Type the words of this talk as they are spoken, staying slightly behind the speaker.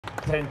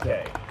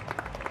10K.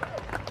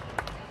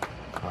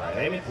 All right,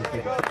 Amy, just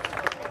take it.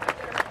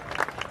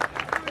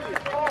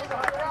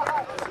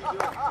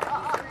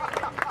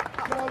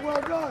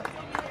 Well done.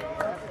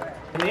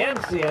 In the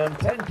MCM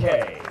 10K.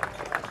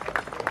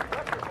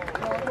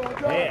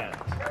 And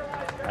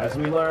as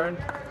we learned,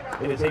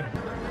 it is a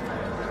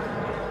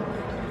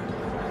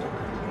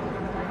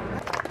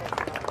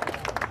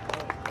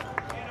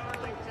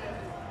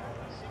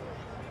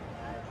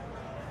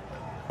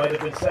might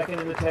have been second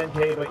in the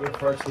 10K, but you're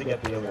first to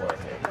get the award.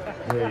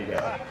 There you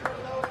go.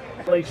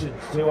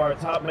 Congratulations to our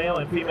top male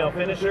and female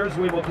finishers.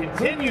 We will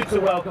continue to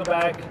welcome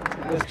back.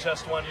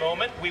 Just one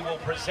moment, we will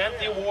present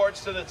the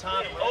awards to the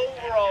top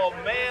overall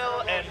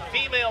male and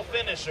female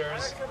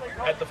finishers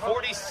at the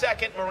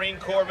 42nd Marine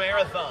Corps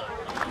Marathon.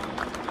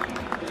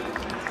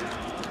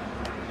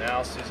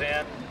 Now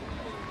Suzanne,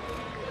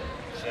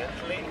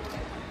 gently,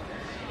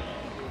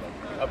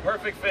 a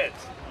perfect fit.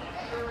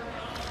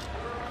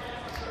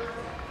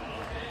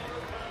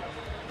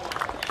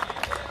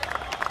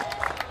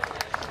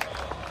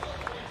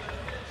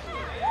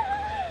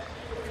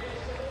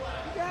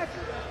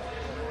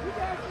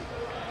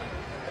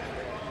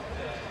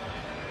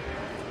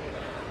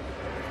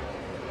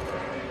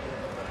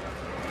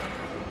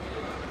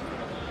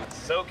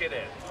 Soak it in.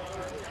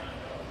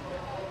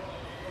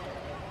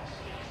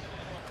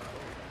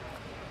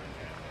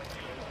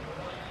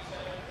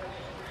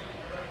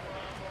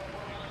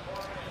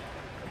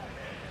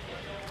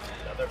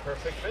 Another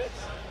perfect fit.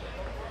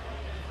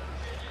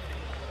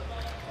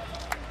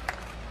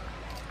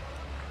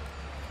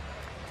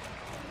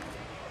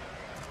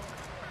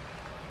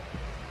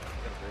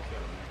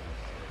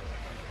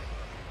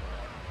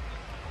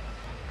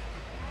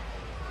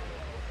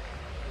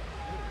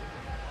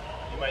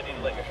 You might need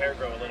to let your hair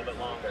grow a little bit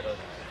longer.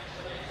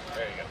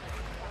 There you go.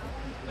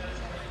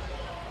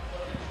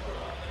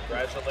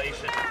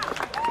 Congratulations.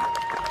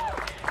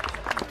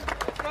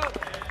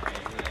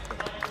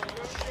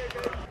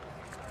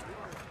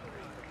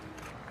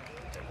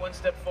 Take one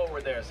step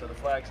forward there so the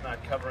flag's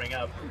not covering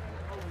up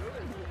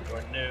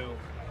your new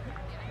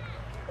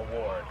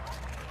award.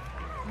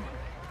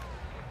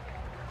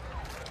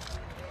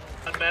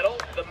 A medal,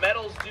 the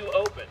medals do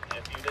open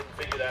if you didn't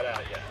figure that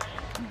out yet.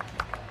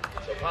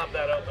 So pop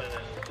that open, and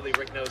hopefully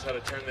Rick knows how to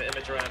turn the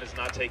image around. Is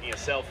not taking a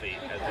selfie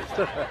at this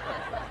time.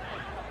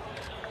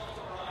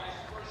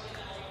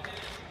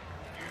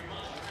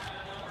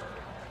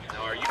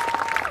 Now are you?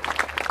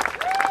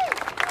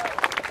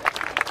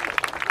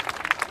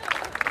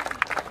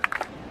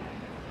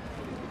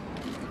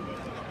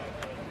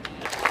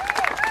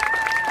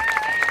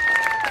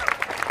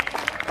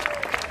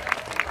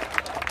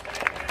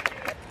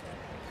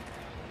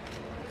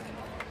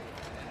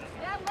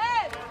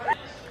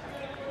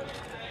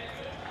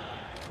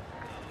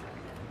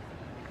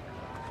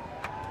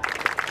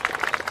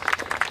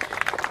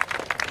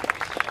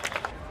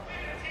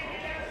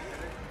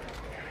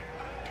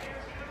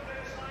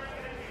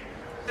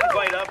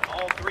 Invite up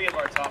all three of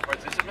our top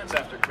participants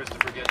after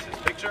Christopher gets his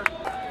picture.